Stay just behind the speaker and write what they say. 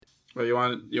But you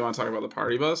want to talk about the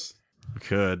party bus?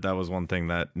 Could. That was one thing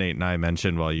that Nate and I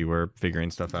mentioned while you were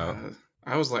figuring stuff out.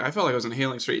 I felt like I was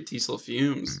inhaling straight diesel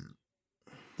fumes.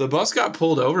 The bus got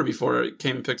pulled over before it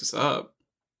came and picked us up.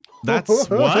 That's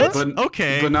what?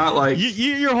 Okay. But not like...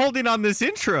 You're holding on this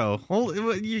intro.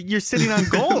 You're sitting on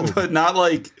gold. But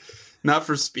not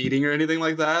for speeding or anything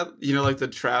like that. You know, like the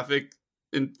traffic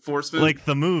enforcement... Like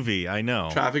the movie, I know.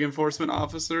 Traffic enforcement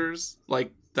officers,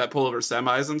 like, that pull over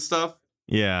semis and stuff.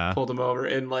 Yeah. Pulled him over.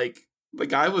 And, like, the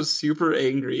guy was super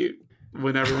angry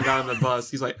when everyone got on the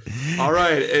bus. He's like, all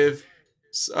right, if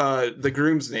the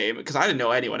groom's name... Because I didn't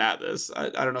know anyone at this. I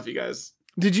don't know if you guys...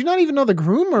 Did you not even know the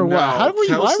groom or what?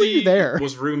 Why were you there?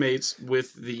 Was roommates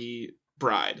with the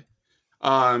bride.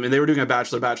 And they were doing a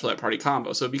bachelorette party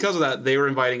combo. So because of that, they were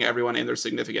inviting everyone and their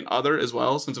significant other as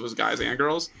well, since it was guys and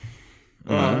girls.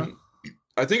 I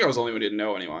think I was the only one who didn't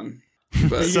know anyone.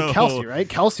 But Kelsey, right?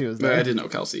 Kelsey was there. I didn't know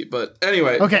Kelsey, but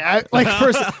anyway. Okay,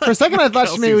 for a second I thought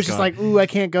she maybe was just like, ooh, I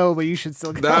can't go, but you should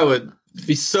still go. That would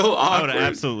be so awkward. I would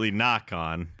absolutely not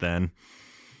gone then.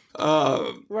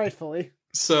 Rightfully.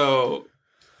 So...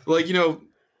 Like, you know,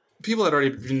 people had already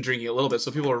been drinking a little bit,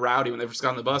 so people were rowdy when they first got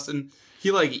on the bus, and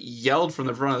he, like, yelled from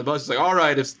the front of the bus. He's like, all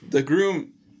right, if the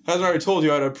groom hasn't already told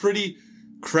you, I had a pretty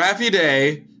crappy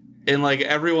day, and, like,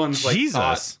 everyone's, like,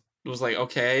 thought, it was like,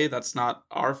 okay, that's not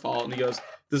our fault, and he goes,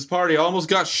 this party almost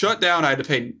got shut down, I had to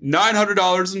pay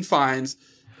 $900 in fines,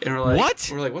 and we're like, what?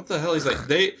 We're like, what the hell? He's like,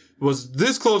 they was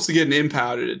this close to getting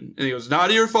impounded, and he goes,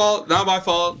 not your fault, not my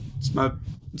fault,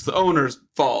 it's the owner's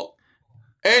fault.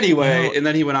 Anyway, and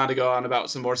then he went on to go on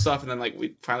about some more stuff, and then like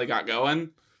we finally got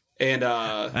going, and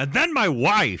then my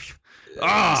wife,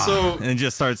 and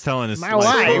just starts telling us my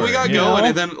wife. We got going,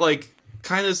 and then like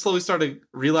kind of slowly started to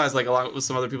realize, like along with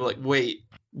some other people, like wait,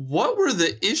 what were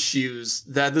the issues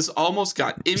that this almost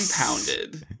got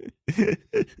impounded?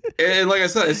 And like I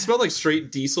said, it smelled like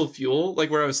straight diesel fuel,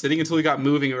 like where I was sitting until we got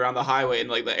moving around the highway and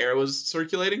like the air was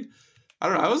circulating. I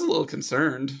don't know. I was a little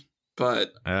concerned,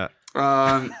 but.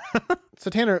 So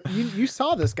Tanner, you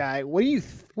saw this guy. What do you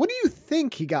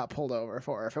think he got pulled over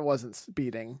for if it wasn't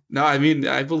speeding? No, I mean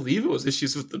I believe it was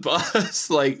issues with the bus.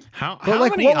 Like how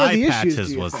many eye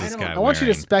patches was this guy? I want you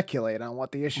to speculate on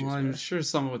what the issues were. I'm sure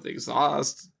someone with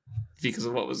exhaust because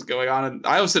of what was going on. And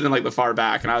I was sitting in like the far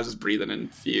back and I was just breathing in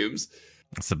fumes.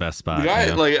 It's the best spot. The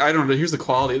guy, like I don't know. Here's the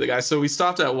quality of the guy. So we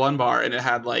stopped at one bar and it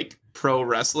had like pro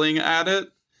wrestling at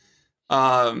it.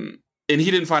 And he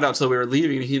didn't find out till we were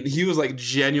leaving. He was like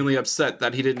genuinely upset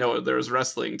that he didn't know there was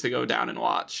wrestling to go down and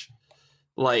watch.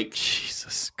 Like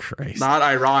Jesus Christ. Not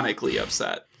ironically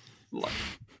upset. Like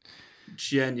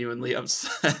genuinely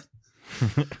upset.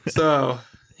 So,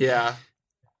 yeah.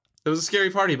 It was a scary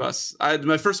party bus.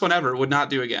 My first one ever, would not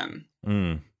do again.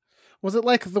 Was it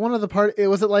like the one of the party?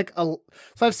 Was it like a?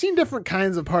 So I've seen different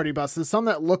kinds of party buses. Some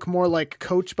that look more like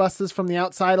coach buses from the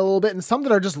outside a little bit, and some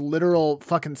that are just literal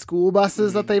fucking school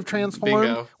buses that they've transformed.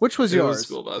 Bingo. Which was yours? It was a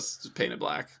school bus, just painted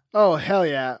black. Oh hell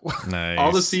yeah! Nice.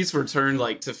 All the seats were turned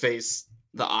like to face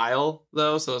the aisle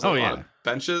though, so it was like a lot of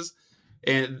benches,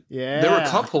 and there were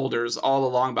cup holders all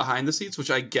along behind the seats,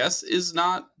 which I guess is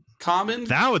not common.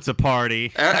 Now it's a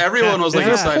party. Everyone was like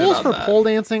excited about that. For pole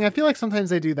dancing, I feel like sometimes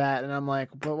they do that, and I'm like,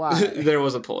 but why? There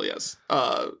was a pole, yes.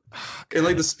 And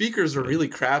like the speakers were really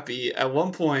crappy. At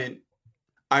one point,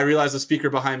 I realized the speaker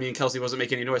behind me and Kelsey wasn't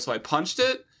making any noise, so I punched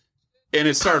it, and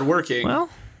it started working. Well,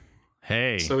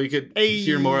 hey, so we could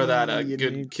hear more of that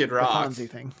good Kid Rock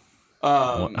thing.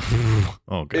 Oh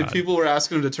god! And people were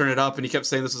asking him to turn it up, and he kept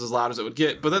saying this was as loud as it would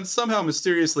get. But then somehow,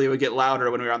 mysteriously, it would get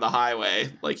louder when we were on the highway.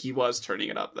 Like he was turning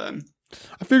it up then.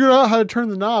 I figured out how to turn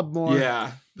the knob more.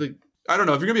 Yeah, I don't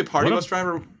know. If you're gonna be a party bus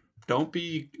driver, don't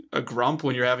be a grump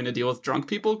when you're having to deal with drunk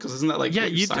people, because isn't that like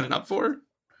what you're signing up for?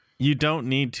 You don't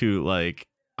need to like.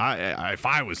 If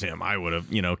I was him, I would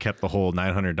have kept the whole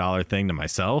 $900 thing to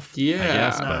myself. Yeah, I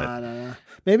guess, nah.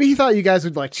 Maybe he thought you guys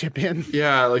would like chip in.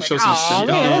 Yeah, like show some shit.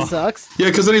 Man, that sucks. Yeah,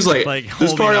 because then he's like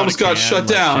this party almost got shut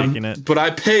down, but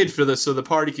I paid for this so the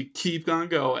party could keep on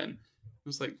going. It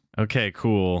was like, okay,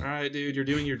 cool. All right, dude, you're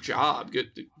doing your job.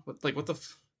 Good. What the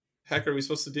heck are we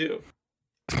supposed to do?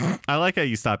 I like how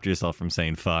you stopped yourself from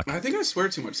saying fuck. I think I swear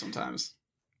too much sometimes.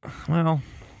 Well,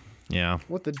 yeah.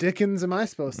 What the dickens am I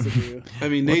supposed to do? I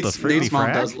mean, Nate's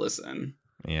mom does listen.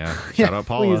 Yeah. Shout out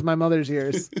Paula. Please, my mother's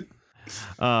ears.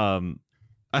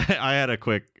 I had a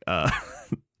quick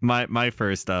my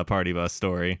first party bus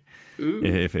story.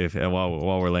 If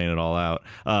while we're laying it all out.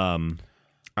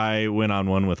 I went on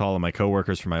one with all of my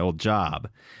coworkers from my old job.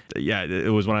 Yeah,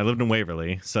 it was when I lived in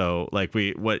Waverly. So like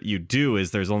what you do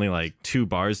is there's only like 2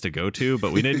 bars to go to,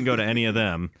 but we didn't go to any of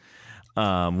them.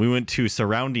 We went to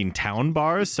surrounding town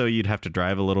bars, so you'd have to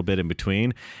drive a little bit in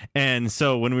between. And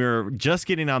so when we were just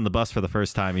getting on the bus for the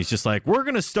first time, he's just like, we're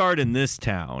going to start in this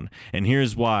town. And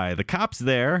here's why. The cops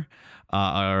there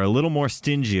are a little more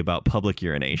stingy about public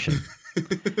urination.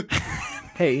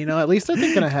 Hey, at least they're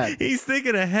thinking ahead. He's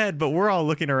thinking ahead, but we're all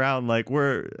looking around like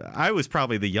I was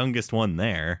probably the youngest one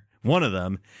there. One of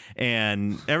them,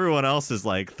 and everyone else is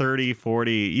like 30,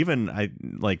 40, even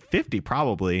like 50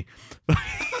 probably.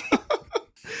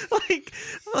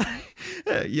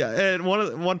 Yeah, and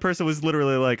one person was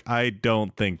literally like, I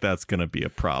don't think that's gonna be a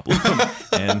problem.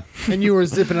 and you were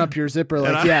zipping up your zipper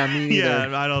like, me either.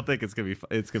 Yeah, I don't think it's gonna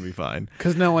be fine.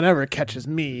 Because no one ever catches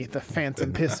me, the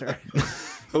phantom pisser.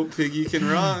 Hope Piggy can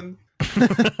run.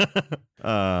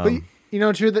 But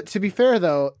Drew, that to be fair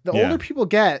though, the older people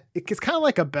get, it's kind of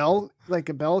like a bell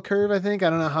curve. I think I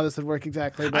don't know how this would work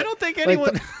exactly. But I don't think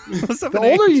anyone. The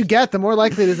older you get, the more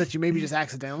likely it is that you maybe just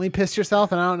accidentally pissed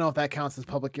yourself, and I don't know if that counts as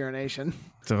public urination.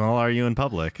 So well, are you in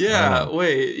public? Yeah.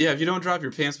 Wait. Yeah. If you don't drop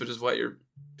your pants but just wet your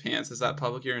pants, is that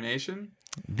public urination?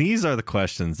 These are the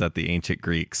questions that the ancient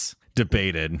Greeks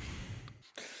debated.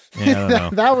 Yeah, I don't know.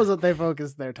 That was what they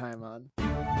focused their time on.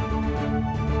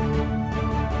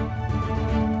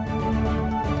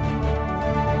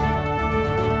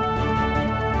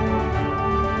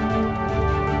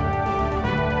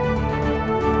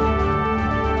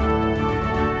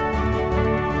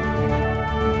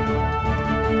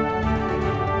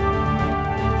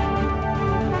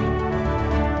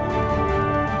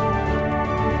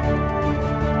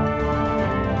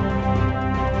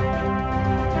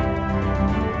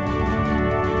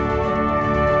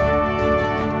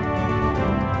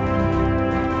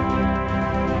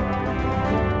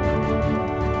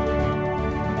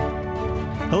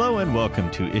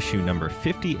 Welcome to issue number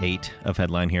 58 of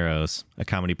Headline Heroes, a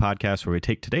comedy podcast where we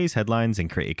take today's headlines and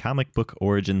create a comic book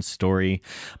origin story.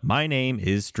 My name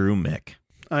is Drew Mick.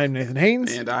 I'm Nathan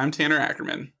Haynes. And I'm Tanner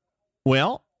Ackerman.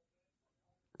 Well,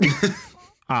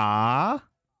 I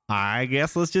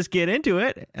guess let's just get into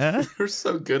it. You're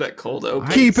so good at cold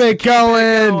open. Keep it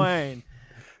going.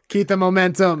 Keep the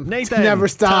momentum. Nathan, never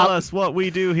stop. Tell us what we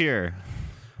do here.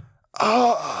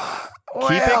 Keep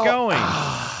it going.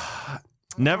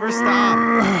 Never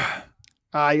stop.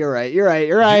 You're right.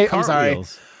 I'm sorry.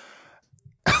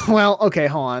 Well, okay,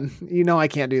 hold on. I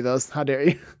can't do those. How dare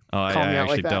you? Oh, I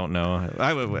actually don't know.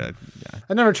 I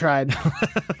never tried.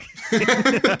 Do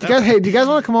you guys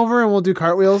want to come over and we'll do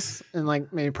cartwheels and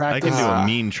maybe practice? I can do a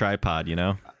mean tripod,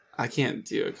 I can't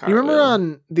do a cartwheel. You remember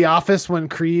on The Office when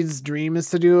Creed's dream is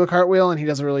to do a cartwheel and he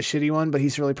does a really shitty one, but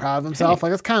he's really proud of himself? Hey.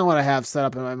 That's kind of what I have set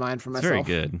up in my mind for myself. Very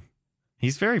good.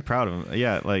 He's very proud of him.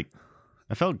 Yeah,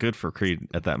 I felt good for Creed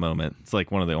at that moment. It's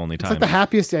one of the only times. It's the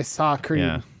happiest I saw Creed.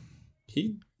 Yeah.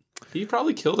 He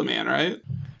probably killed a man, right?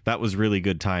 That was really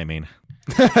good timing.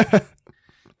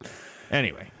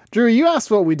 Anyway. Drew, you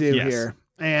asked what we do here,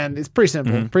 and it's pretty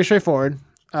simple, pretty straightforward.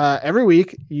 Every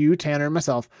week, you, Tanner, and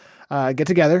myself get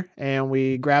together, and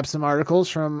we grab some articles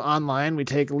from online. We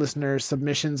take listener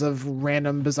submissions of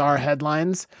random, bizarre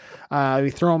headlines. We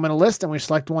throw them in a list, and we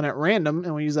select one at random,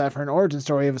 and we use that for an origin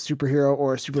story of a superhero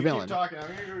or a supervillain. Keep talking. I'm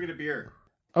going to go get a beer.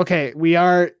 Okay, we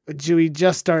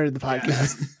just started the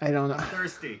podcast. Yeah. I don't know. I'm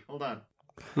thirsty. Hold on.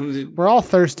 We're all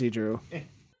thirsty, Drew.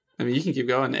 I mean, you can keep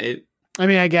going, Nate.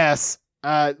 I guess.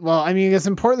 It's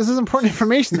important. This is important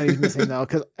information that he's missing, though,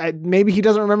 because maybe he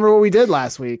doesn't remember what we did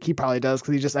last week. He probably does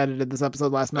because he just edited this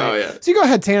episode last night. Oh, yeah. So you go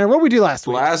ahead, Tanner. What did we do last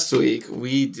week? Last week,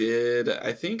 we did,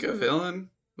 I think, a villain.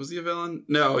 Was he a villain?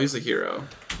 No, he's a hero.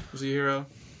 Was he a hero?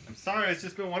 I'm sorry. It's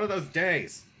just been one of those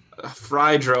days.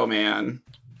 Frydro Man.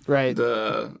 Right.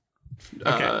 The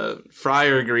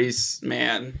Fryer Grease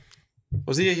Man.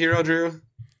 Was he a hero, Drew?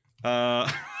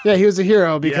 Yeah, he was a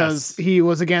hero because he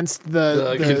was against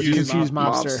the confused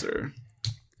mobster.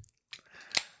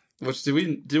 Which did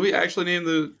we actually name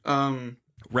the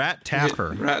Rat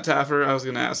Taffer? Rat Taffer. I was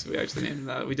going to ask if we actually named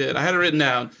that. We did. I had it written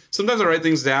down. Sometimes I write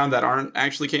things down that aren't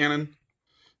actually canon.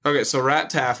 Okay, so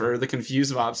Rat Taffer, the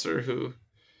confused mobster, who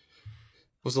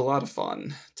was a lot of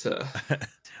fun to.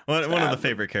 one of the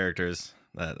favorite characters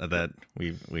that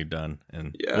we've done,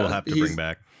 and we'll have to bring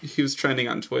back. He was trending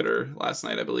on Twitter last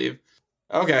night, I believe.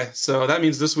 Okay, so that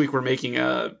means this week we're making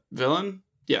a villain?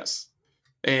 Yes.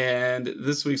 And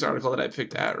this week's article that I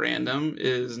picked at random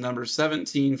is number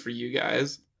 17 for you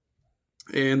guys.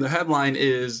 And the headline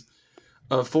is,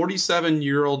 a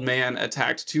 47-year-old man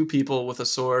attacked two people with a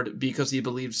sword because he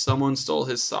believed someone stole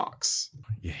his socks.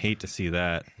 You hate to see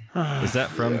that. Is that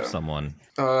from someone?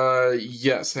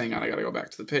 Yes. Hang on, I gotta go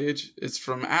back to the page. It's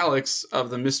from Alex of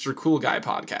the Mr. Cool Guy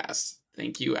podcast.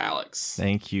 Thank you, Alex.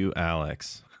 Thank you,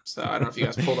 Alex. So I don't know if you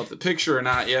guys pulled up the picture or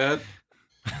not yet.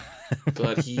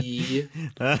 But he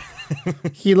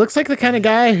looks like the kind of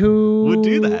guy who would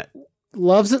do that.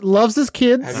 Loves his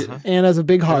kids, and has a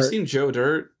big heart. Have you seen Joe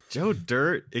Dirt? Joe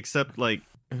Dirt, except like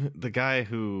the guy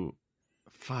who,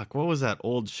 what was that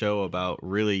old show about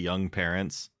really young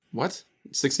parents? What?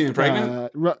 16 and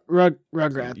Pregnant?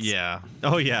 Rugrats. Yeah.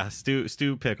 Oh yeah.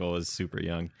 Stu Pickle is super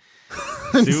young.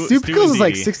 Stu Pickle is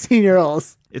like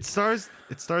 16-year-olds. It stars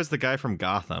the guy from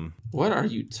Gotham. What are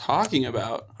you talking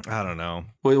about? I don't know.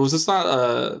 Wait, was this not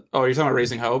you're talking about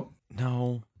Raising Hope?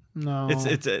 No.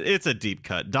 It's a deep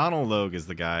cut. Donald Logue is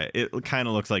the guy. It kind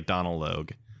of looks like Donald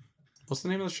Logue. What's the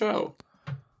name of the show?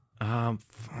 I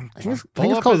think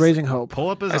it's called Raising Hope. Pull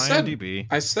up his IMDb.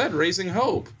 I said Raising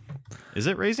Hope. Is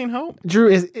it Raising Hope?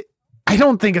 Drew, I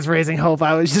don't think it's Raising Hope.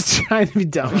 I was just trying to be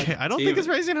dumb. Okay, I don't think it's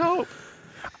Raising Hope.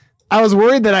 I was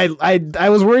worried that I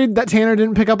was worried that Tanner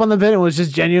didn't pick up on the bit and was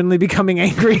just genuinely becoming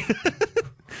angry.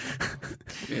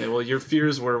 Yeah, well, your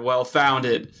fears were well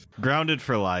founded. Grounded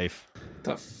for Life.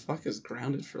 The fuck is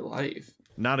Grounded for Life?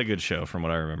 Not a good show from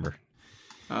what I remember.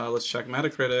 Let's check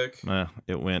Metacritic.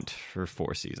 It went for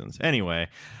 4 seasons. Anyway,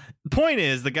 the point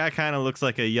is the guy kind of looks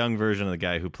like a young version of the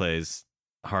guy who plays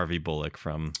Harvey Bullock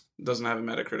from... Doesn't have a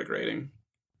Metacritic rating.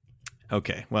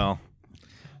 Okay, well...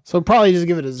 So probably just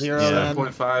give it a 0.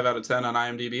 7.5 out of 10 on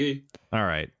IMDb. All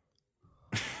right.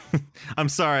 I'm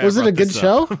sorry. Was it a good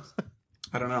show?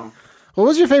 I don't know. What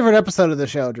was your favorite episode of the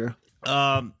show, Drew?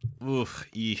 There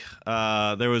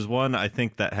was one I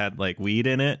think that had like weed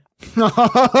in it.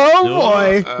 Oh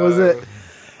boy, was it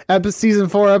season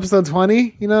 4, episode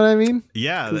 20? You know what I mean?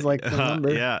 Yeah, like the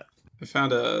number. Yeah. I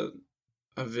found a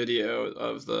video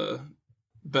of the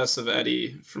Best of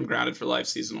Eddie from Grounded for Life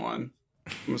season 1.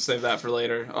 I'm gonna save that for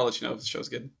later. I'll let you know if the show's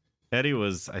good. Eddie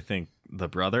was, I think, the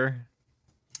brother.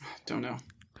 Don't know.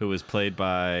 Who was played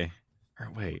by,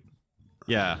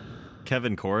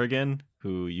 Kevin Corrigan,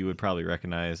 who you would probably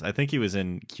recognize. I think he was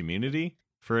in Community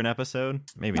for an episode.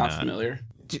 Maybe not. Not familiar.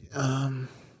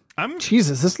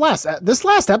 Jesus, this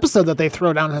last episode that they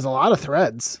throw down has a lot of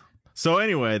threads. So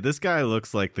anyway, this guy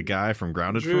looks like the guy from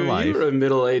Grounded Drew, for Life. you were a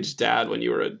middle-aged dad when you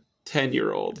were a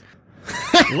 10-year-old.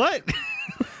 What?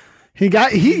 Drew,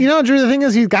 the thing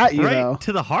is, he got you, right though.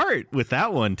 to the heart with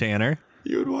that one, Tanner.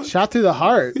 You would watch. Shot through the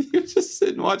heart. You would just sit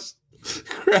and watch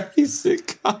crappy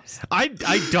sitcoms. I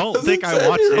don't think I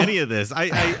watched any of this.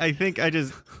 I think I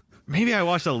just... Maybe I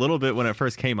watched a little bit when it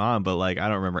first came on, but like I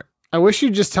don't remember. I wish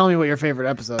you'd just tell me what your favorite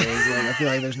episode is. Like, I feel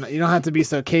like you don't have to be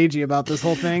so cagey about this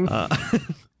whole thing. All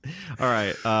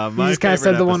right. You just kind of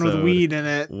said the one with weed in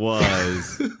it.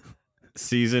 Was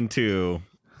season 2,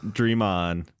 Dream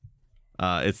On.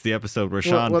 It's the episode where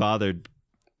Sean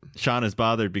is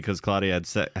bothered because Claudia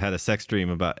had a sex dream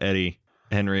about Eddie.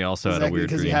 Henry also had a weird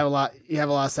dream. Because you have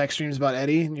a lot of sex dreams about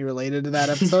Eddie, and you related to that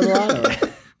episode a lot.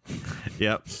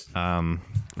 Yep.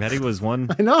 Eddie was one.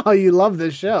 I know how you love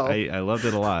this show. I loved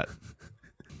it a lot.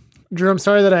 Drew, I'm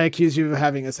sorry that I accused you of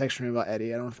having a sex dream about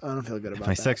Eddie. I don't feel good about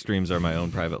My that. sex dreams are my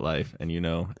own private life, and you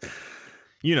know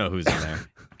who's in there.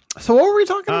 So what were we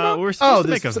talking about? We're supposed to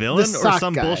make a villain or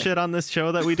some guy. bullshit on this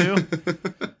show that we do.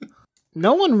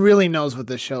 No one really knows what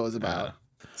this show is about.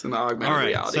 It's an augmented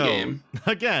reality game.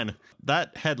 Again,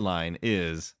 that headline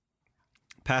is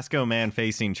Pasco man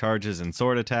facing charges in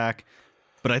sword attack.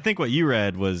 But I think what you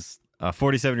read was a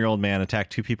 47-year-old man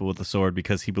attacked 2 people with a sword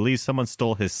because he believes someone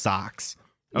stole his socks.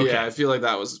 Okay. Yeah, I feel like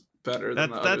that was better than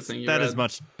the other thing you read. That is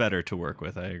much better to work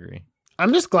with. I agree.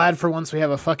 I'm just glad for once we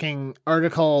have a fucking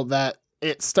article that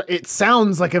it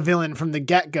sounds like a villain from the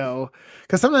get-go.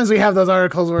 Because sometimes we have those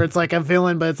articles where it's like a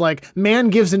villain, but it's like, man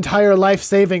gives entire life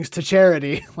savings to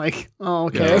charity. Like, oh,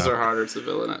 okay. Yeah, those are harder to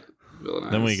villainize.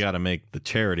 Then we got to make the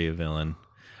charity a villain.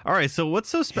 All right, so what's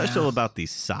so special about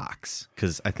these socks?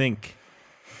 Because I think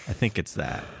it's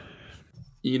that.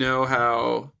 You know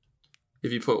how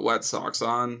if you put wet socks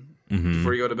on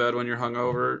before you go to bed when you're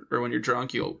hungover or when you're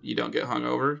drunk, you don't get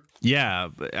hungover? Yeah,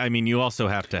 but I mean, you also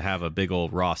have to have a big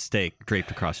old raw steak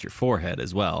draped across your forehead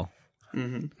as well.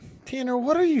 Mm-hmm. Tanner,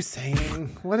 what are you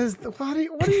saying? What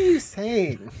are you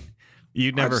saying?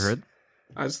 You'd never heard?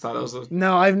 I just thought it was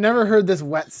No, I've never heard this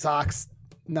wet socks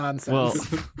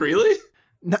nonsense. Well, really?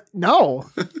 No.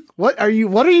 What are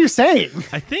you saying?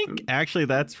 I think actually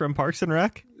that's from Parks and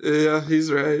Rec. Yeah,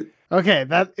 he's right. Okay,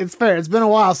 it's fair. It's been a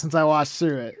while since I watched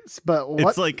through it, but what?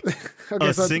 It's like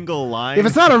a single line. If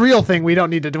it's not a real thing, we don't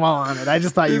need to dwell on it. I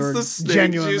just thought you were the Snake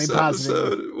genuinely Juice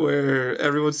positive. episode where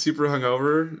everyone's super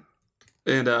hungover,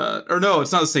 and or no,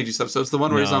 it's not the Snake Juice episode. It's the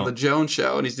one where he's on the Joan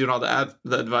show and he's doing all the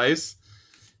advice,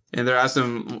 and they're asking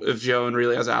him if Joan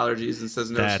really has allergies and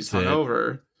says no, she's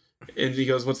hungover. And he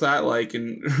goes, "What's that like?"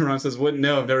 And Ron says, "Wouldn't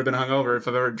know. I've never been hungover. If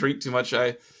I've ever drank too much,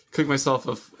 I cook myself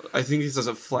I think he says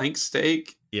a flank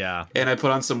steak, Yeah. and I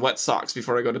put on some wet socks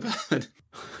before I go to bed."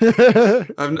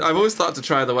 I've always thought to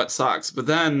try the wet socks, but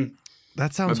then That my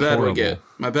sounds bed horrible.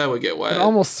 would get wet, It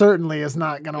almost certainly is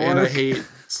not going to and I work. hate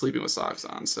sleeping with socks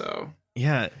on. So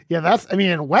Yeah. Yeah,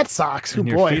 in wet socks. And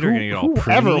your feet are gonna get all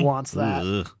whoever pruny. wants that?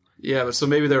 Ugh. yeah, but so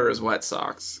maybe they were his wet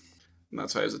socks, and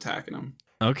that's why I was attacking him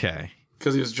Okay.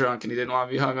 because he was drunk and he didn't want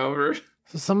to be hungover.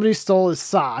 So somebody stole his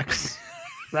socks,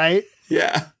 right?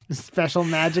 Yeah. Special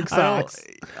magic I don't- socks.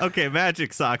 Okay,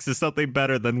 magic socks is something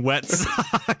better than wet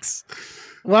socks.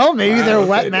 Well, maybe Wow, they're okay,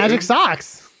 wet magic dude.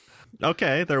 socks.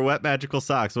 Okay, they're wet magical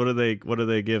socks. What do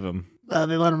they give him?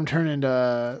 They let them turn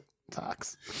into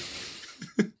socks.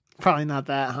 Probably not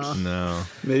that, huh? No.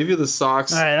 Maybe the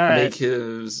socks All right. make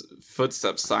his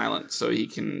footsteps silent so he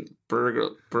can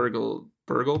burgle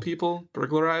people,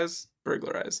 burglarize.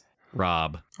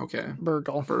 Rob. Okay,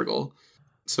 Burgle. burgle,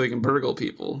 so he can burgle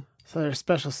people. So they're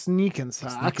special sneaking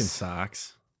socks. Sneaking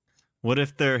socks. What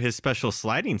if they're his special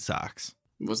sliding socks?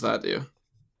 What's that do?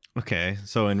 Okay,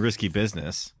 so in Risky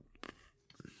Business.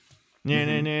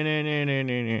 And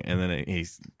then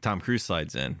Tom Cruise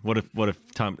slides in. What if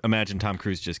imagine Tom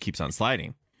Cruise just keeps on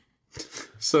sliding?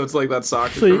 So it's like that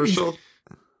soccer So you- commercial.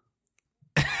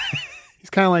 He's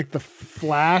kind of like the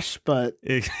Flash, but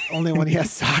It only when he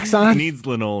has socks on. needs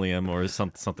linoleum or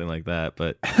something like that,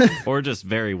 but or just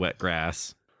very wet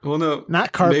grass. Well, no,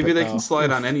 Not carpet. maybe they though. can slide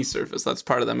on any surface. That's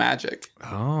part of the magic.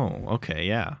 Oh, okay,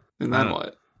 yeah. And then Uh,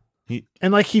 what?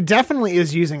 And like he definitely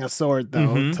is using a sword though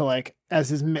Mhm. to like as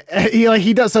his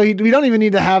he does. So we don't even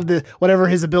need to have the whatever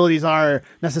his abilities are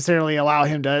necessarily allow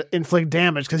him to inflict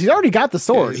damage because he's already got the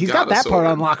sword. he's he's got got a that part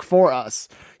sword. unlocked for us.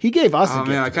 He gave us. Oh a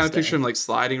man, I gift kind of this picture day. him like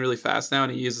sliding really fast now,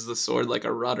 and he uses the sword like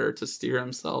a rudder to steer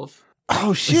himself.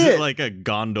 Oh Is shit! it like a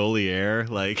gondolier?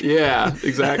 Like Yeah,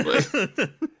 exactly.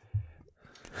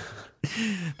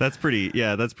 that's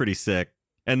pretty sick.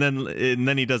 And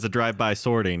then he does a drive-by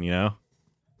sorting, you know?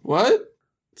 What?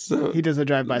 So He does a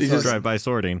drive-by He sword. just- Drive-by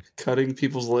sorting. cutting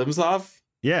people's limbs off?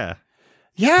 Yeah.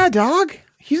 Yeah, dog.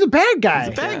 He's a bad guy.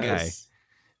 He's a bad guy. Yes.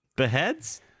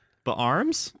 Beheads?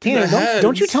 Bearms? Tanner, The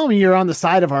don't you heads. tell me you're on the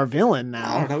side of our villain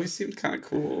I don't now. know. He seemed kind of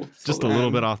cool. Just a little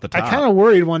bit off the I top. kind of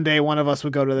worried one day one of us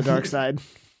would go to the dark side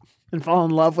and fall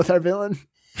in love with our villain.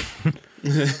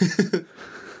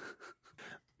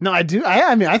 No, I do.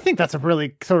 I mean, I think that's a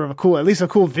really sort of a cool, at least a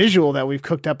cool visual that we've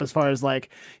cooked up as far as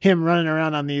like him running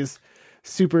around on these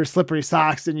super slippery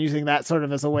socks and using that sort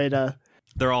of as a way to.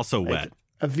 They're also wet.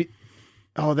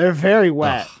 Oh, they're very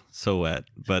wet. Ugh, so wet.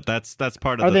 But that's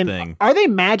part of Are the they thing. are they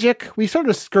magic? We sort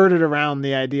of skirted around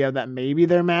the idea that maybe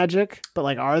they're magic, but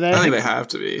like, are they? I think they have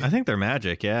to be. I think they're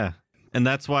magic, yeah. And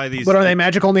that's why these But are they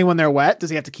magic only when they're wet?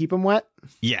 Does he have to keep them wet?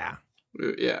 Yeah.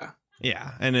 Yeah.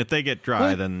 Yeah. And if they get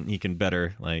dry, What? then he can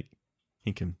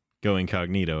he can go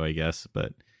incognito, I guess.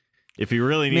 But if he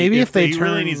really needs Maybe if they he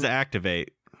really turn- needs to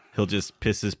activate, he'll just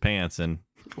piss his pants and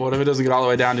What if it doesn't get all the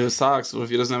way down to his socks? What if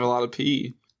he doesn't have a lot of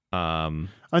pee? And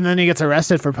then he gets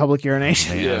arrested for public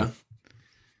urination. Man. Yeah.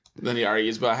 Then he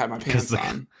argues, but I have my pants the-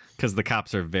 on. because the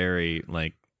cops are very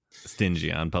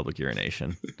stingy on public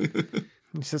urination.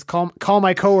 He says, "Call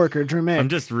my coworker, Drew Mick." I'm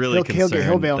just really He'll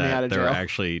concerned bail me out that of there are jail.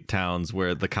 actually towns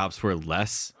where the cops were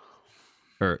less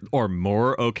or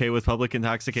more okay with public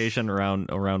intoxication around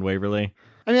Waverly.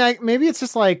 I mean, maybe it's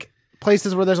just like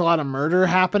places where there's a lot of murder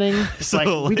happening. It's So, like,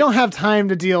 we like- don't have time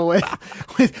to deal with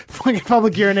fucking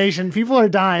public urination. People are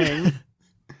dying.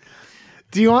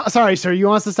 Do you want? Sorry, sir. You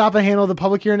want us to stop and handle the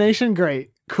public urination?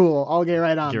 Great, cool. I'll get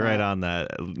right on. Get that. right on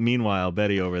that. Meanwhile,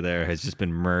 Betty over there has just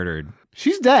been murdered.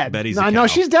 She's dead. Betty's no, a no, cow.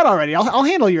 she's dead already. I'll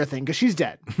handle your thing because she's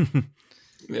dead.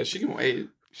 Yeah, she can wait.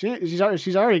 She's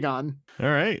already gone. All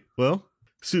right. Well,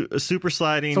 super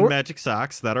sliding So we're- magic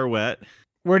socks that are wet.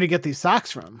 Where'd he get these socks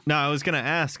from? Now, I was going to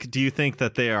ask, do you think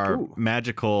that they are Ooh.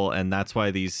 magical and that's why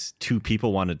these two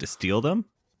people wanted to steal them?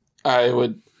 I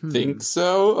would think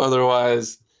so.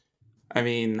 Otherwise, I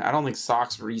mean, I don't think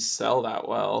socks resell that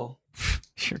well.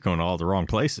 You're going to all the wrong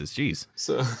places. Jeez.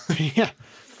 So Yeah.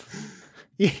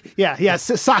 Yeah.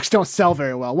 Socks don't sell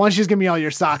very well. Why don't you just give me all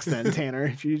your socks then,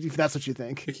 Tanner, if that's what you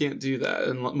think. I can't do that.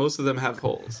 And most of them have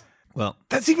holes. Well,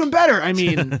 That's even better. I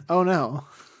mean, oh no.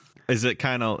 is it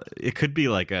kind of, it could be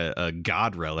like a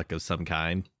god relic of some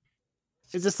kind.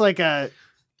 Is this like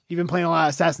you've been playing a lot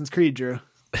of Assassin's Creed, Drew?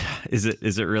 Is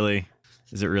it really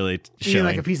You mean showing?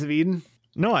 like a piece of Eden?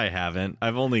 No, I haven't.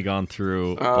 I've only gone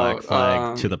through Oh, Black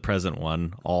Flag to the present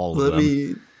one, all of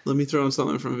them. Let me throw in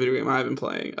something from a video game I've been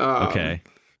playing. Okay.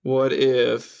 What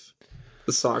if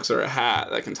the socks are a hat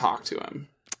that can talk to him?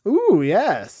 Ooh,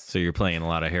 yes. So you're playing a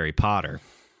lot of Harry Potter.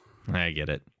 I get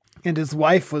it. And his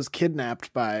wife was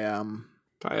kidnapped by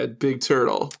a big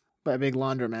turtle. a big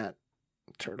laundromat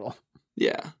turtle.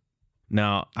 Yeah.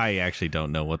 No, I actually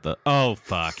don't know what the... Oh,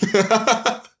 fuck.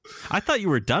 I thought you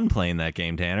were done playing that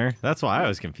game, Tanner. That's why I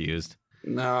was confused.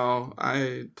 No,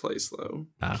 I play slow.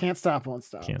 Can't stop, won't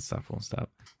stop. Can't stop, won't stop.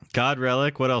 God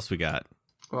Relic, what else we got?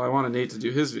 Well, I wanted Nate to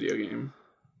do his video game.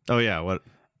 Oh, yeah, what?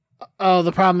 Oh,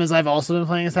 the problem is I've also been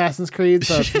playing Assassin's Creed,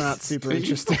 so it's not super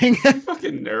interesting.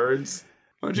 Fucking nerds.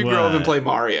 Why don't you grow up and play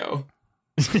Mario?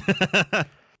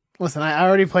 Listen, I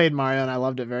already played Mario and I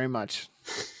loved it very much.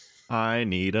 I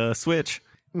need a Switch.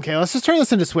 Okay, let's just turn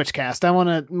this into Switchcast. I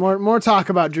want to more talk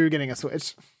about Drew getting a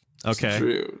Switch. Okay.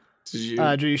 Drew, did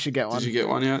you? Drew, you should get one. Did you get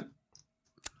one yet?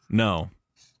 No.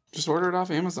 Just order it off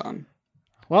Amazon.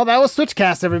 Well, that was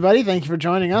Switchcast, everybody. Thank you for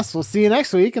joining us. We'll see you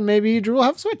next week, and maybe Drew will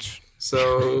have a Switch.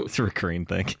 So It's a recurring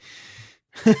thing.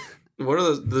 what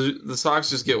are the socks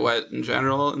just get wet in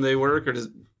general and they work, or does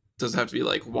it have to be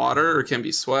like water, or can it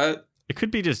be sweat? It could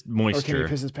be just Or can he moisture.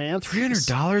 piss his pants?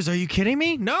 $300? Are you kidding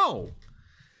me? No.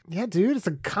 Yeah, dude, it's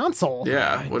a console.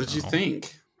 Yeah. What did you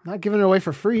think? Not giving it away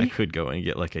for I free. could go and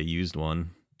get like a used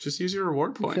one. Just use your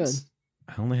reward points.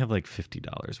 I only have like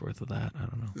 $50 worth of that. I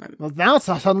don't know. Well, now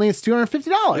suddenly it's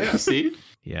 $250. Yeah. See.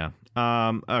 Yeah.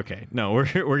 Okay. No,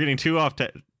 we're getting too off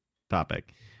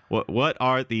topic. What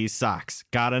are these socks?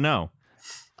 Gotta know.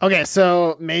 Okay,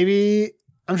 so maybe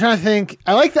I'm trying to think.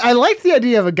 I liked the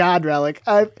idea of a god relic.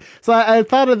 I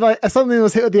thought of like something that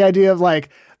was hit with the idea of like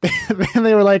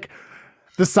they were like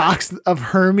the socks of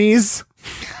Hermes,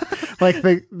 like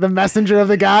the messenger of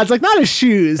the gods, like not his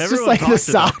shoes, Everyone just like the talks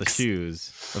about the socks.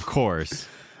 shoes, of course.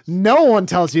 No one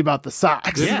tells you about the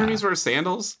socks. Didn't Yeah. Hermes wear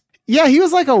sandals? Yeah, he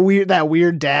was like that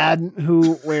weird dad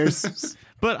who wears.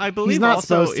 But I believe not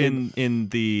also supposed to. in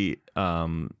the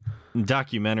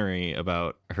documentary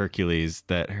about Hercules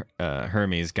that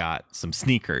Hermes got some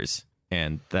sneakers,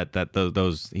 and that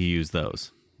those he used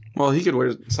those. Well, he could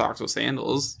wear socks with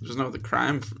sandals. There's no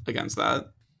crime against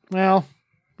that. Well,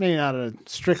 maybe not a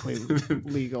strictly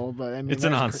legal, but I mean, It's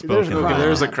an there's unspoken a law. crime.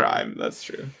 There's a crime. That's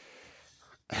true.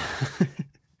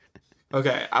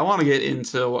 Okay, I want to get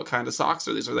into what kind of socks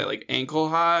are these. Are they like ankle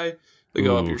high? They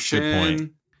go up Ooh, your good shin.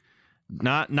 point.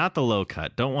 Not the low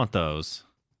cut. Don't want those.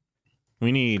 I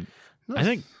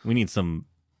think we need some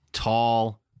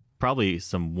tall, probably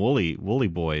some woolly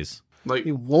boys. Like,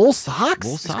 Wool socks?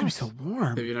 Wool It's gonna be socks? so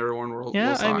warm. have you never worn wool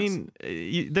Yeah, socks? I mean,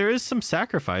 there is some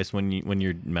sacrifice when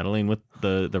you're meddling with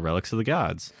the relics of the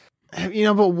gods. You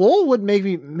know, but wool would make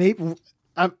me.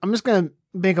 I'm just gonna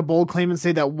make a bold claim and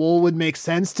say that wool would make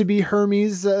sense to be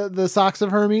Hermes, the socks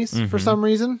of Hermes, for Mhm. some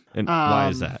reason. And why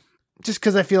is that? Just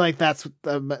because I feel like that's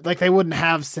like they wouldn't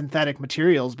have synthetic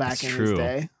materials back That's in true. his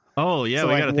day. Oh yeah, so,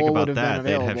 we like, got to think wool about would have that. been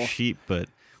They'd available. have sheep, but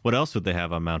what else would they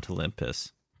have on Mount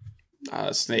Olympus?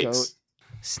 Snakes.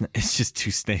 It's just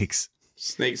two snakes.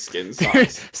 Snake skin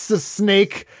socks. So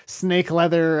snake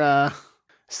leather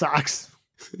socks.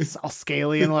 It's all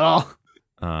scaly and all.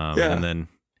 Yeah. And then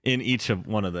in each of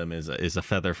one of them is a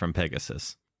feather from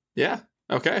Pegasus. Yeah.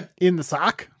 Okay. In the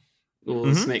sock. Well,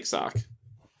 Mhm. snake sock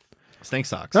Snake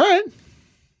socks. All right.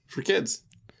 for kids.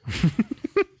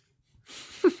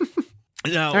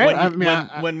 Now, All right, when, I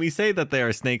mean, when we say that they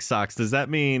are snake socks, does that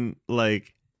mean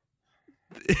like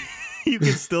you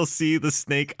can still see the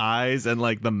snake eyes and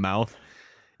like the mouth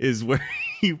is where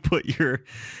you put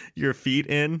your feet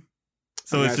in?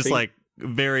 So I mean, it's I just think- like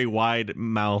very wide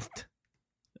mouthed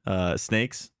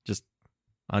snakes just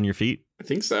on your feet. I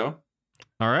think so.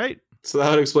 All right. So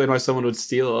that would explain why someone would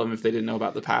steal them if they didn't know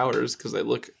about the powers, because they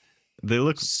look They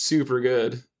look super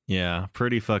good. yeah,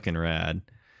 pretty fucking rad.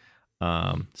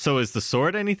 So is the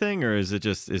sword anything, or is it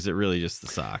really just the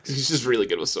socks? He's just really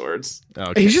good with swords.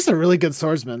 Okay. He's just a really good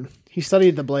swordsman. He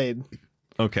studied the blade.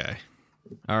 Okay.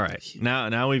 All right.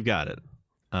 Now we've got it.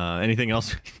 Anything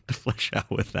else to flesh out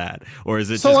with that, or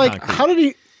is it So just like, concrete? how did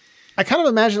he? I kind of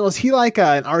imagine, was he like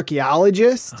an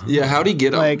archaeologist? Yeah, how'd he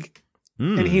get them? Like,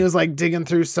 Mm. and he was like digging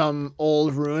through some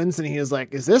old ruins, and he was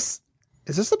like, "Is this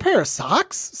a pair of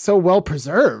socks so well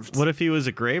preserved?" What if he was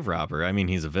a grave robber? I mean,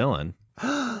 he's a villain.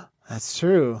 That's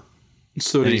true.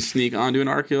 So did and he he- sneak onto an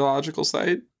archaeological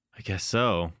site? I guess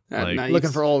so. At Like, night?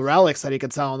 Looking for old relics that he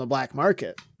could sell on the black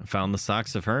market. found the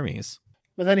socks of Hermes.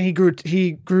 But then he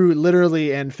grew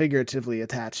literally and figuratively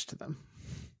attached to them.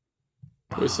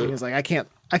 Wait, so- He was like, I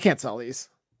can't sell these.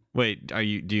 Wait,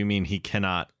 do you mean he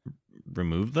cannot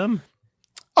remove them?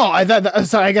 Oh, I thought.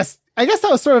 So I guess that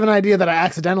was sort of an idea that I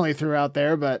accidentally threw out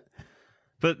there. But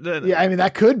But yeah, I mean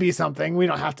that could be something. We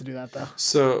don't have to do that though.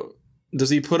 So does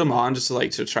he put them on just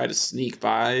to try to sneak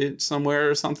by somewhere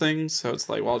or something? So it's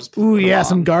like, well, I'll just put Ooh, them yeah, on.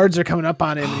 some guards are coming up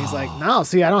on him, and he's like, "No,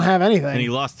 see, I don't have anything." And he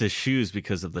lost his shoes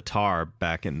because of the tar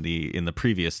back in the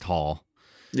previous hall.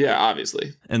 Yeah,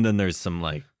 obviously. And then there's some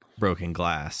like broken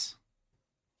glass.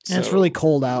 And it's really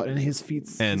cold out, and his feet.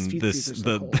 And his feet this are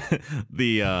so cold.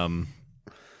 the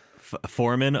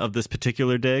foreman of this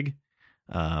particular dig,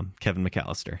 Kevin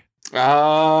McAllister.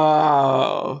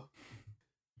 Oh,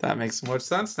 that makes so much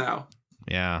sense now.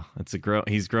 Yeah,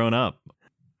 he's grown up.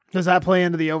 Does that play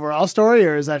into the overall story,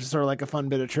 or is that just sort of like a fun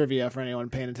bit of trivia for anyone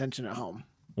paying attention at home?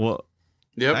 Well,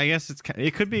 Yep. I guess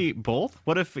it could be both.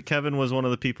 What if Kevin was one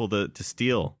of the people to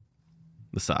steal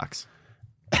the socks?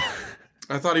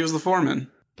 I thought he was the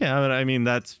foreman. Yeah, but I mean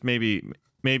that's maybe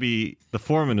the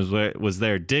foreman was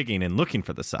there digging and looking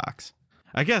for the socks.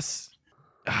 I guess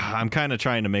I'm kind of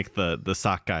trying to make the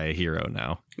sock guy a hero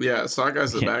now. Yeah, sock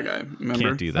guy's the bad guy. Remember?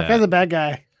 Can't do That that. guy's a bad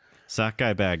guy. Sock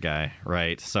guy, bad guy.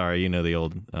 Right. Sorry, you know the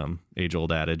old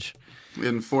age-old adage.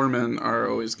 And foremen are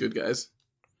always good guys.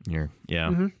 Yeah.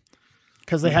 Mm-hmm.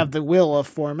 Because they have the will of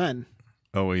 4 men.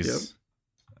 Always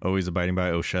abiding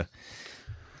by OSHA.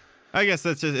 I guess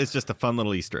it's just a fun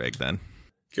little Easter egg then.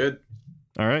 Good.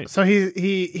 All right. So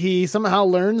he somehow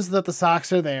learns that the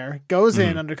socks are there, goes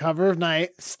in under cover of night,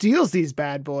 steals these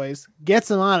bad boys, gets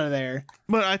them out of there.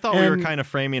 But I thought we were kind of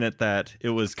framing it that it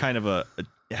was kind of a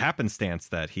happenstance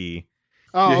that he...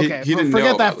 Oh, Yeah, he okay. didn't know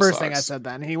Forget about that the first thing I socks. said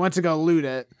then. He went to go loot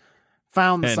it,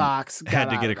 found the and socks, had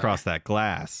to got get out of across that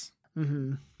glass. there.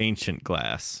 Mm-hmm. Ancient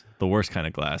glass. The worst kind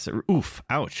of glass. Oof.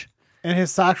 Ouch. And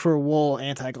his socks were wool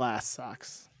anti-glass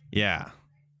socks. Yeah.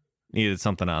 Needed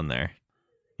something on there.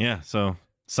 Yeah, so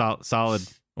solid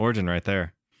origin right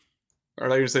there. Or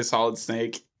like you say, Solid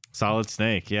Snake, Solid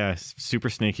Snake. Yeah, super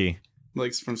sneaky.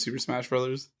 like from Super Smash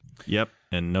Brothers. Yep,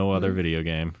 and no other video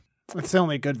game. It's the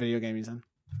only good video game he's in.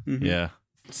 Mhm. Yeah.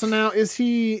 So now now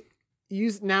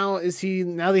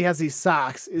that he has these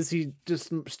socks, is he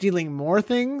just stealing more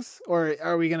things, or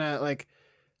are we gonna like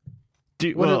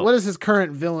what is his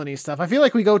current villainy stuff? I feel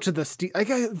like we go to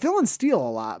the villains steal a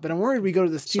lot, but I'm worried we go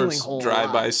to the stealing Starts hole.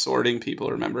 drive-by sorting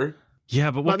people. Remember? Yeah,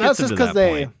 but But what that's gets just into that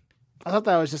because point? I thought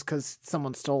that was just because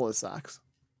someone stole his socks.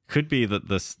 Could be that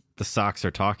the socks are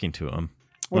talking to him.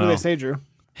 What do Well, they say, Drew?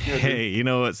 Hey, you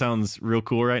know what sounds real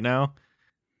cool right now?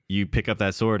 You pick up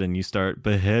that sword and you start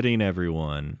beheading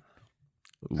everyone.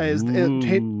 Hey,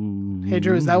 hey,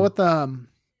 Drew, is that what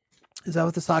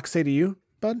the socks say to you,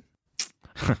 bud?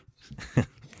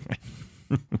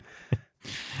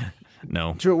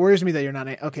 No. Drew, it worries me that you're not.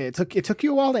 Okay, it took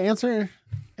you a while to answer,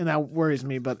 and that worries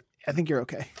me. But I think you're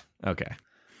okay. Okay.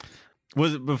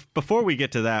 Was it before we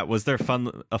get to that? Was there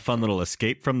a fun little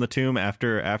escape from the tomb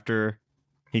after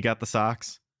he got the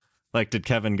socks? Like, did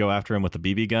Kevin go after him with a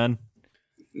BB gun?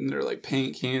 And they're like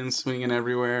paint cans swinging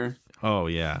everywhere. Oh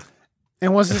yeah.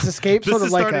 And was this escape This sort is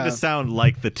of like starting to sound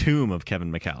like the tomb of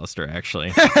Kevin McAllister,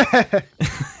 actually.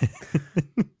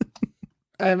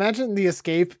 I imagine the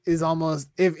escape is almost,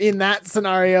 if in that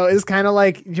scenario, is kind of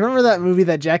like, do you remember that movie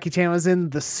that Jackie Chan was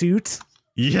in, The Suit?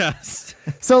 Yes.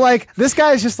 So like this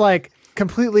guy is just like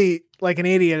completely like an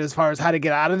idiot as far as how to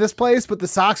get out of this place, but the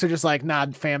socks are just like, nah,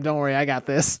 fam, don't worry, I got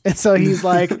this. And so he's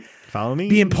like Follow me.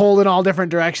 being pulled in all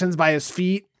different directions by his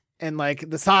feet, and like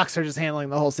the socks are just handling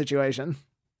the whole situation.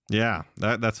 Yeah,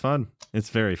 that's fun. It's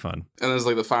very fun. And there's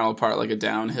like the final part, like a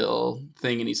downhill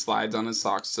thing, and he slides on his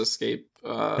socks to escape.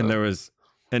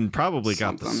 And probably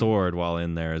got the something. sword while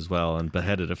in there as well, and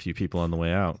beheaded a few people on the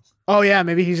way out. Oh yeah,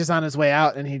 maybe he's just on his way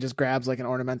out and he just grabs like an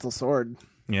ornamental sword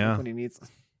Yeah, when he needs.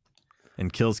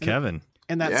 and kills Kevin.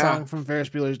 And that Yeah. song from Ferris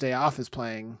Bueller's Day Off is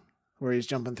playing, where he's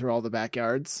jumping through all the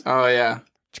backyards. Oh yeah.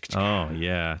 Oh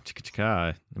yeah, chicka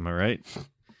chicka. Am I right?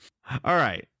 All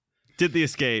right. Did the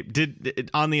escape?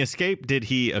 On the escape? Did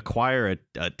he acquire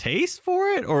a taste for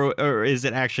it, or is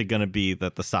it actually going to be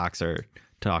that the socks are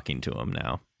talking to him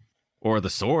now, or the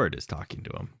sword is talking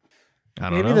to him? I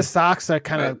don't Maybe know. the socks are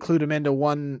kind of clued him into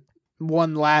one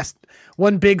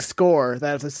big score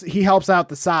that if he helps out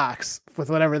the socks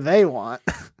with whatever they want.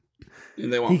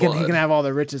 And they want He can blood. have all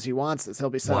the riches he wants.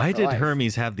 He'll be set up Why for did life.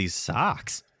 Hermes have these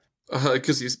socks?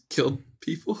 Because he's killed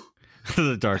people.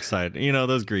 The dark side. You know,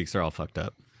 those Greeks are all fucked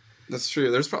up. That's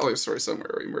true. There's probably a story somewhere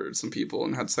where he murdered some people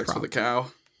and had sex with a cow.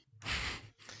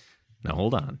 Now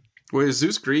hold on. Wait, is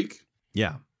Zeus Greek?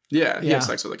 Yeah, Yeah, he Yeah. had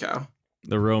sex with a cow.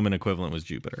 the Roman equivalent was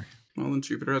Jupiter. Well, then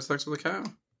Jupiter had sex with a cow.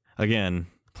 Again,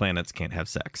 planets can't have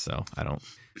sex, so I don't.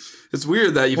 It's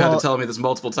weird that you've had Well- to tell me this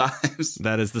multiple times.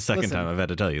 That is the second Listen. time I've had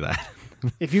to tell you that.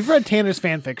 If you've read Tanner's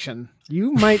fan fiction,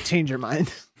 you might change your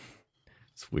mind.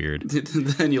 It's weird.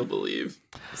 Then you'll believe.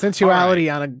 Sensuality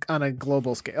on a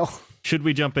global scale. Should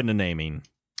we jump into naming?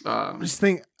 I just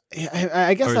think.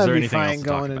 I guess Or is I'd there be anything else fine to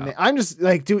talk going. about? I'm just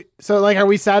like, are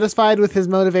we satisfied with his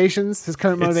motivations? His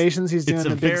current motivations? He's doing It's a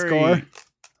the big very score.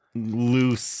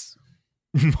 loose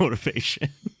motivation.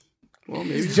 Well,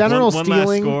 maybe. General one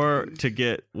stealing. last score to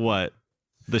get what?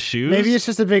 The shoes? Maybe it's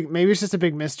just a big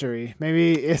mystery.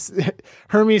 Maybe it's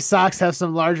Hermes socks have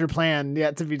some larger plan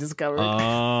yet to be discovered.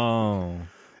 Oh.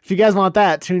 If you guys want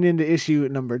that, tune into issue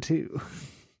number 2.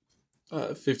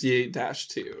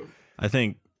 58-2. I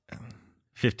think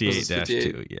 58-2.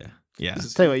 58? Yeah.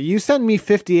 Tell you what, you send me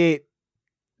 $58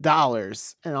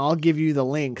 and I'll give you the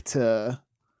link to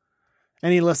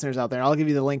any listeners out there. I'll give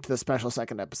you the link to the special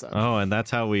second episode. Oh, and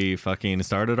that's how we fucking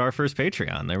started our first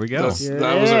Patreon. There we go.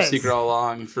 That was our secret all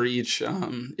along. For each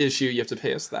issue, you have to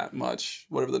pay us that much,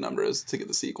 whatever the number is, to get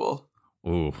the sequel.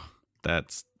 Ooh,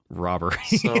 that's robbery.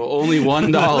 So only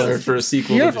 $1 for a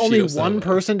sequel. Here, to if only Bushido one Saga.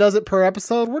 person does it per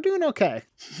episode, we're doing okay.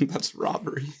 That's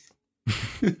robbery.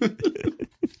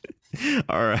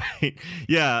 All right.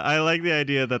 Yeah, I like the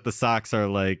idea that the socks are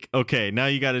like, okay, now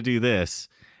you got to do this.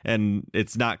 And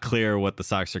it's not clear what the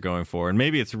socks are going for. And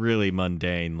maybe it's really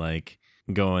mundane, like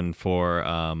going for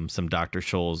some Dr.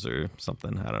 Scholl's or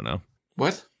something. I don't know.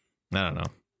 What? I don't know.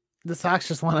 The socks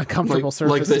just want a comfortable Like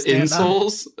surface the to stand on.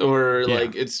 insoles? Or Yeah.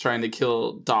 like it's trying to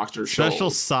kill Dr. Special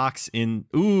Scholl's? socks in.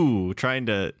 Ooh, trying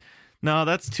to. No,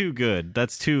 that's too good.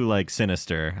 That's too like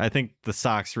sinister. I think the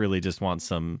socks really just want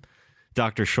some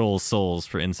Dr. Scholl's souls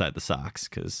for inside the socks.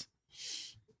 Because.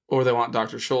 Or they want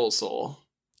Dr. Scholl's soul.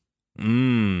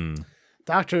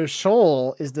 Dr.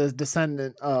 Scholl is the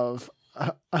descendant of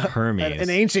Hermes. an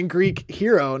ancient Greek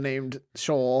hero named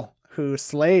Scholl who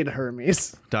slayed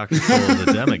Hermes Dr. Scholl,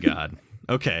 the demigod.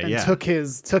 Okay, and yeah. took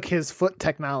his foot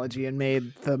technology and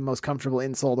made the most comfortable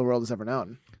insole the world has ever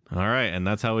known. All right, and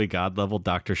that's how we god leveled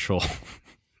Dr. Scholl.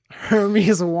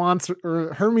 Hermes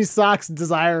socks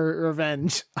desire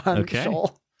revenge on Okay.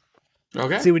 Scholl.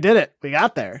 Okay. See, we did it. We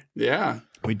got there. Yeah.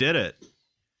 We did it.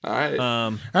 All right.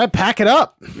 All right, pack it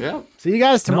up. Yeah. See you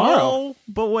guys tomorrow. No,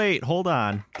 but wait, hold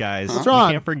on, guys. What's You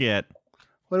wrong? can't forget.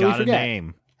 What do we Got a forget?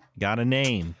 name. Got a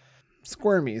name.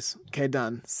 Squirmies. Okay,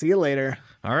 done. See you later.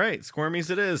 All right, Squirmies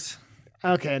it is.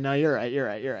 Okay, no, you're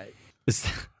right. It's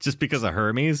just because of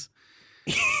Hermes?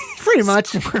 Pretty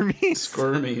much. Squirmies?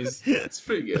 Squirmies. It's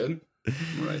pretty good.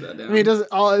 I'll write that down. I mean, does it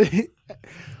all?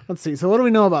 Let's see. So, what do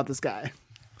we know about this guy?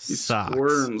 He Socks.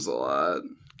 squirms a lot.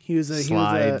 He was a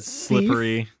Slides, thief.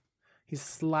 slippery. He's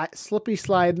slippy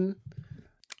sliding.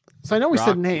 So I know we Rock.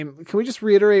 said name. Can we just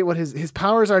reiterate what his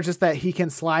powers are? Just that he can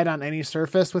slide on any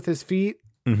surface with his feet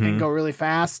Mhm. and go really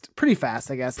fast, pretty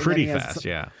fast, I guess. And then Pretty he has fast,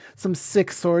 yeah. Some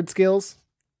sick sword skills.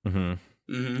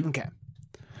 Mm-hmm. Mm-hmm. Okay.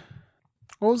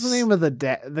 What was the name of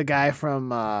the guy from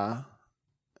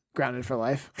Grounded for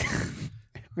Life?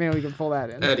 Maybe we can pull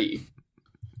that in. Eddie.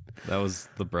 That was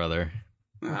the brother.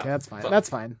 Okay, that's fine. fuck. That's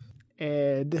fine.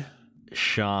 Ed.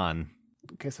 Sean.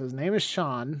 Okay, so his name is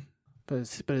Sean, but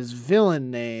his villain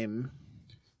name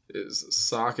Is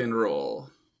sock and roll.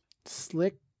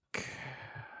 Slick.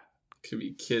 Could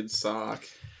be Kid Sock.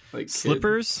 Like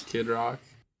Slippers? Kid Rock.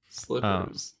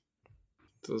 Slippers.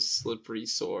 The slippery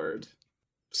sword.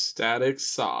 Static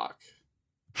Sock.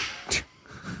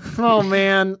 Oh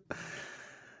man.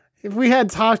 If we had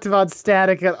talked about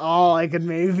static at all, I could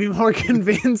maybe be more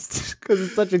convinced because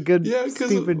it's such a good, Yeah, 'cause-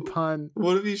 stupid pun.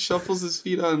 What if he shuffles his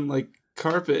feet on like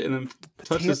carpet and then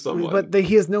touches someone? But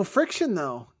he has no friction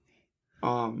though.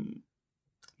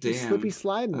 He's Damn. slippy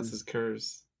sliding. That's his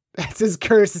curse. That's his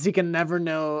curse, is he can never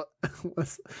know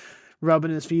what's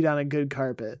rubbing his feet on a good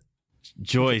carpet.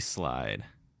 Joy Slide.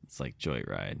 It's like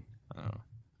Joyride. Oh.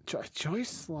 Joy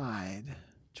slide.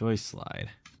 Joy Slide.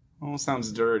 Almost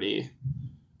sounds dirty.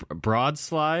 Broad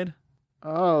Slide?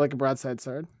 Oh, like a broadside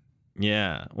sword.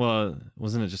 Yeah. Well,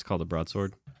 wasn't it just called a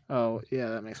broadsword? Oh, yeah,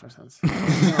 that makes more sense. I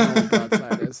don't know what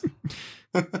broadside is.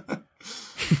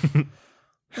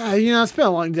 It's been a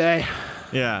long day.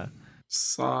 Yeah.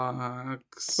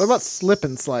 Socks. What about slip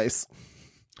and slice?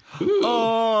 Ooh,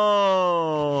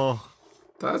 Oh.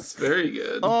 that's very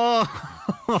good.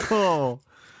 Oh.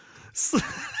 Slip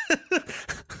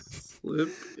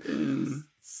in.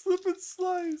 Slip and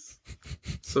slice.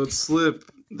 So it's slip,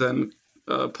 then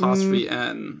apostrophe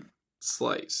N,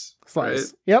 slice.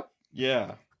 Slice. Right? Yep.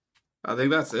 Yeah. I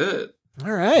think that's it.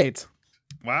 All right.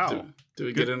 Wow. Do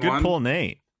we get in Good one? pull,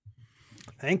 Nate.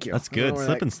 Thank you. That's I don't know good. where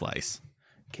Slip that and slice.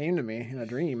 came to me in a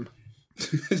dream.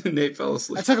 Nate fell I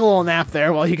asleep. took a little nap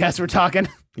there while you guys were talking.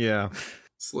 Yeah.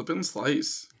 Slip and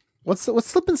slice. What's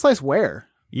slip and slice wear?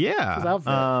 His Yeah.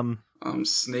 outfit.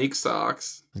 Snake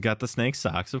socks. Got the snake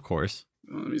socks, of course.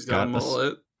 He's got a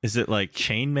mullet. Is it like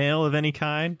chainmail of any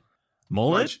kind?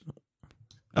 Mullet?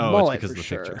 Mullet it's because for of the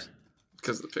sure. picture.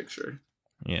 Because of the picture.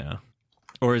 Yeah.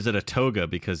 Or is it a toga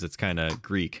because it's kind of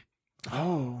Greek?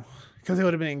 Oh, because it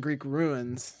would have been in Greek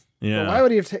ruins. Yeah. But why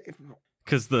would he have taken?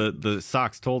 Because the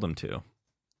socks told him to.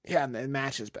 Yeah, and it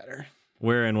matches better.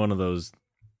 Wearing one of those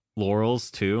laurels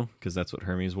too, because that's what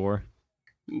Hermes wore.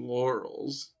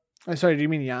 Laurels. Oh, sorry, do you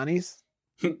mean Yanni's?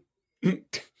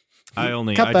 I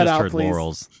Cut that just out, heard please.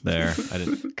 laurels there. I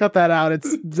didn't. Cut that out.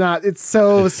 It's not. It's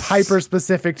so hyper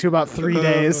specific to about 3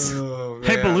 days. Oh,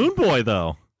 Hey, man. Balloon Boy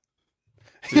though.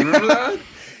 Do you remember that?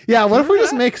 Yeah, what if we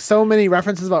just make so many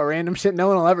references about random shit no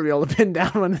one will ever be able to pin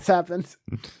down when this happens?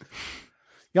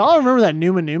 Y'all remember that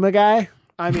Numa Numa guy?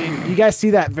 I mean, you guys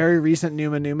see that very recent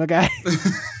Numa Numa guy?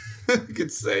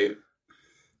 Good save.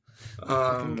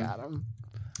 Fucking got him.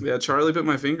 Yeah, Charlie bit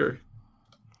my finger.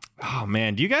 Oh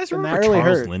man, do you guys And that remember really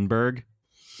Charles hurt. Lindbergh?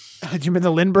 Did you mean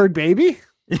the Lindbergh baby?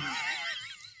 That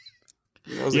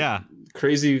was Yeah,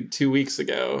 crazy 2 weeks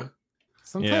ago.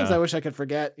 Sometimes Yeah. I wish I could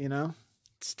forget, you know?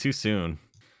 it's too soon.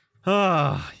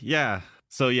 Ah, yeah.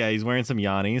 So yeah, he's wearing some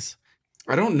Yannis.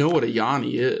 I don't know what a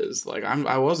Yanni is. Like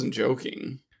I wasn't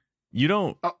joking. You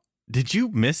don't? Oh. Did you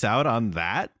miss out on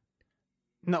that?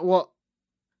 No, well,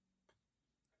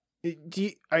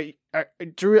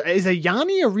 Drew, is a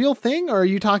Yanni a real thing, or are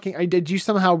you talking? Did you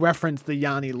somehow reference the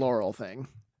Yanni Laurel thing?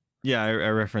 Yeah, I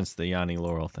referenced the Yanni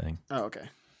Laurel thing. Oh, okay. What's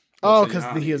Oh, a because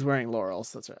Yanni? he is wearing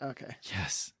laurels. That's right. Okay.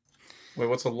 Yes. Wait,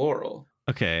 what's a laurel?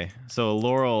 Okay, so a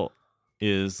laurel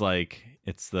is like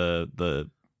it's the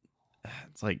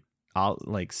it's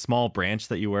like small branch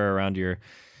that you wear around your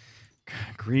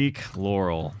Greek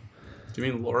laurel. Do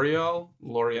you mean L'Oreal?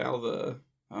 L'Oreal, the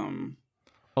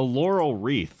A laurel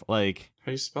wreath, like how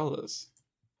do you spell this?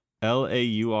 Laurel,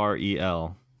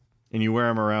 and you wear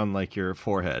them around like your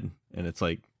forehead, and it's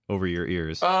like over your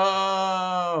ears.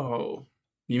 Oh,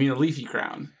 you mean a leafy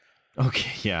crown?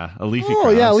 Okay, yeah, a leafy Oh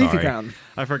crown. yeah, I'm leafy sorry. crown.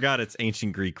 I forgot its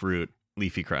ancient Greek root,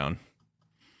 leafy crown.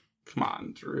 Come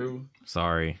on, Drew.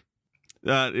 Sorry.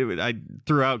 I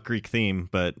threw out Greek theme,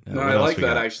 but No, what I else like we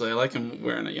that got? actually. I like him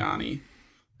wearing a Yanni.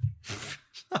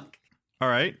 All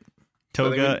right, I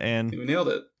toga think and we nailed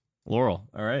it. laurel.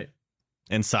 All right,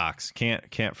 and socks.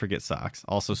 Can't forget socks.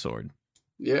 Also sword.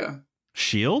 Yeah.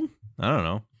 Shield? I don't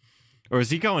know. Or is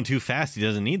he going too fast? He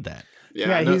doesn't need that.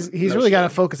 Yeah, no- he's no really got to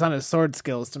shit. focus on his sword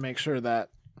skills to make sure that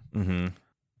Mm-hmm.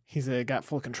 he's got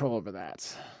full control over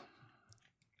that.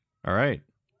 All right,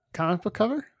 Comic book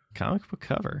cover? comic book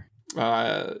cover.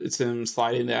 It's him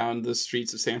sliding down the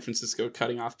streets of San Francisco,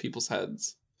 cutting off people's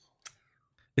heads.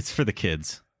 It's for the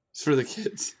kids. It's for the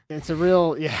kids. It's a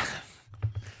real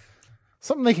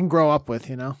something they can grow up with,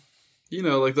 you know. You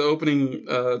know, like the opening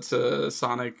to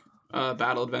Sonic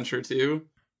Battle Adventure 2,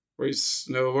 where he's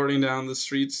snowboarding down the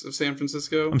streets of San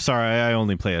Francisco, I'm sorry, I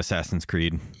only play Assassin's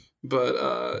Creed.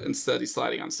 but instead he's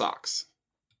sliding on socks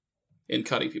and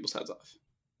cutting people's heads off.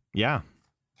 Yeah.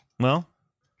 Well,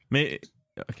 okay.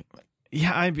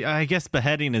 Yeah, I guess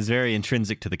beheading is very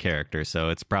intrinsic to the character, so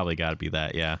it's probably got to be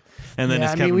that. Yeah. And then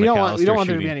it's Kevin we don't McAllister want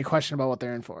there to be shooting- any question about what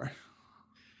they're in for.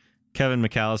 Kevin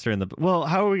McAllister in the. Well,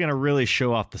 how are we going to really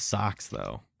show off the socks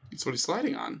though? That's what he's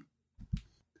sliding on.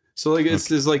 So like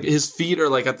it's like his feet are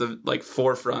like at the like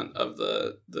forefront of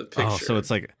the picture. Oh, so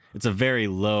it's a very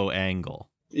low angle,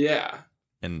 yeah.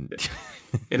 and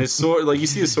And his sword, like you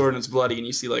see his sword and it's bloody, and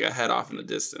you see like a head off in the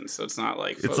distance. So it's not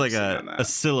like it's like focusing on a that.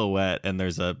 silhouette, and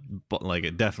there's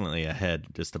definitely a head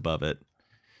just above it,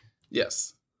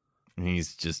 Yes. and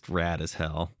he's just rad as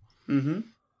hell. Mm-hmm.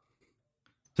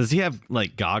 Does he have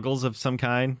like goggles of some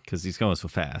kind? Because he's going so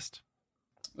fast.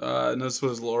 And that's what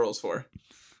his laurel's for.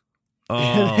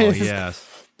 Oh It's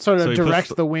yes. Sort of So he puts direct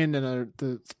the- the wind in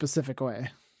the specific way.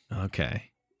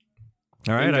 Okay.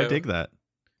 All right, I Bingo. dig that.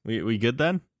 We good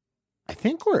then? I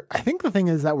think the thing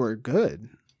is that we're good.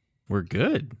 We're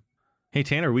good. Hey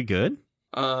Tanner, we good?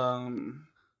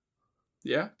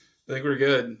 Yeah. I think we're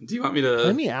good. Do you want me to?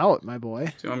 Play me out, my boy.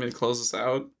 Do you want me to close this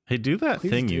out? Hey, do that Please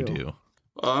thing you do. do.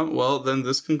 Well, then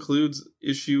this concludes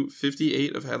issue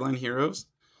 58 of Headline Heroes.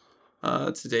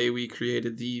 Today we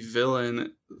created the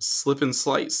villain Slip and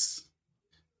Slice.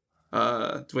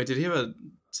 Wait, did he have a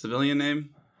civilian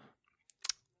name?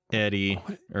 Eddie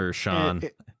or Sean.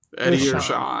 Eddie or Sean.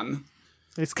 Sean?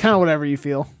 It's kind of whatever you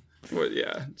feel.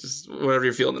 Yeah, just whatever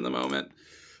you're feeling in the moment.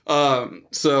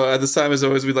 So at this time, as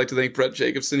always, we'd like to thank Brett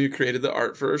Jacobson, who created the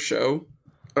art for our show.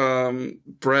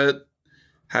 Brett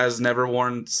has never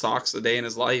worn socks a day in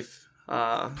his life.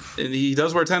 And he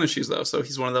does wear tennis shoes, though, so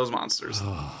he's one of those monsters.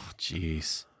 Oh,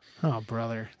 jeez. Oh,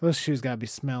 brother. Those shoes got to be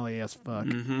smelly as fuck.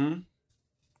 Mm-hmm.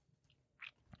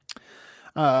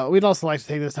 We'd also like to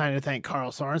take this time to thank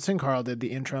Carl Sorensen. Carl did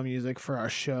the intro music for our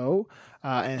show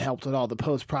and helped with all the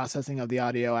post-processing of the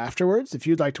audio afterwards. If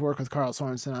you'd like to work with Carl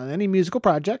Sorensen on any musical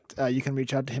project, you can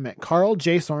reach out to him at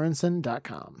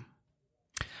carljsorensen.com.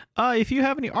 If you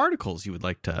have any articles you would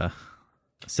like to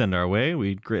send our way,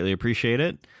 we'd greatly appreciate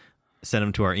it. Send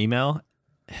them to our email,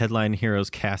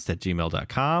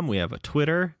 headlineheroescast@gmail.com. We have a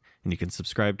Twitter, and you can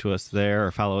subscribe to us there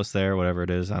or follow us there, whatever it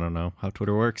is. I don't know how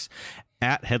Twitter works.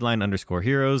 At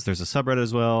 @headline_heroes. There's a subreddit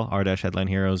as well, r-headline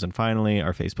heroes. And finally,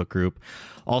 our Facebook group.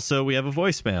 Also, we have a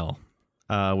voicemail,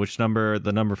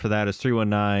 the number for that is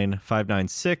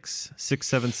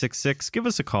 319-596-6766. Give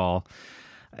us a call.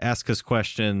 Ask us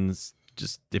questions.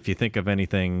 Just if you think of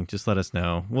anything, just let us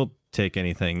know. We'll take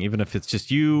anything. Even if it's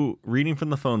just you reading from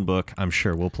the phone book, I'm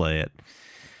sure we'll play it.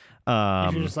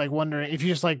 If you're just like wondering, if you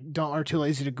just like are too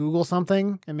lazy to Google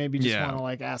something and maybe just want to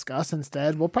like ask us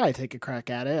instead, we'll probably take a crack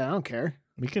at it. I don't care.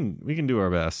 We can do our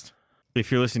best.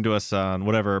 If you're listening to us on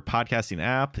whatever podcasting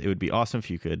app, it would be awesome if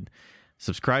you could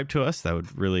subscribe to us. That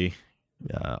would really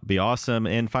be awesome.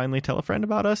 And finally, tell a friend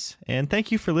about us. And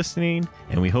thank you for listening.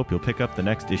 And we hope you'll pick up the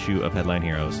next issue of Headline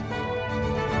Heroes.